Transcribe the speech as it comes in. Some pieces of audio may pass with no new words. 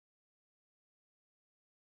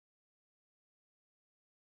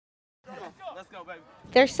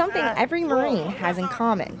There's something every Marine has in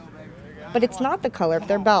common, but it's not the color of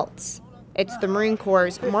their belts. It's the Marine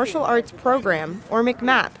Corps' Martial Arts Program, or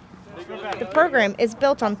MCMAP. The program is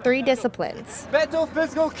built on 3 disciplines. Mental,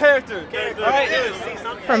 physical, character.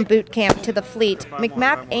 From boot camp to the fleet,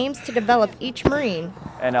 MCMAP aims to develop each Marine.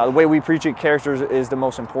 And the way we preach it, character is the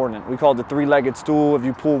most important. We call it the 3-legged stool. If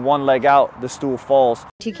you pull one leg out, the stool falls.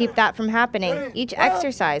 To keep that from happening, each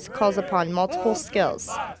exercise calls upon multiple skills.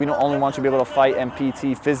 We don't only want you to be able to fight and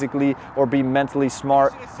PT physically or be mentally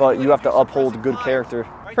smart, but you have to uphold good character.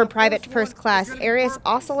 For Private First Class Arius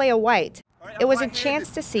Osalea White, it was a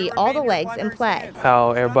chance to see all the legs in play.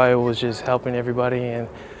 How everybody was just helping everybody and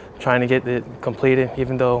trying to get it completed,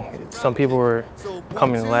 even though some people were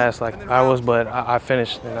coming last like I was, but I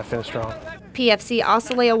finished, and I finished strong. PFC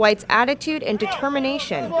Osalea White's attitude and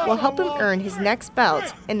determination will help him earn his next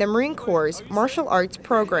belt in the Marine Corps' Martial Arts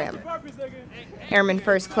Program. Airman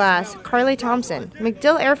First Class Carly Thompson,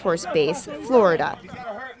 MacDill Air Force Base, Florida.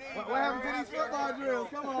 What happened to these football drills?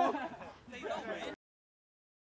 Come on.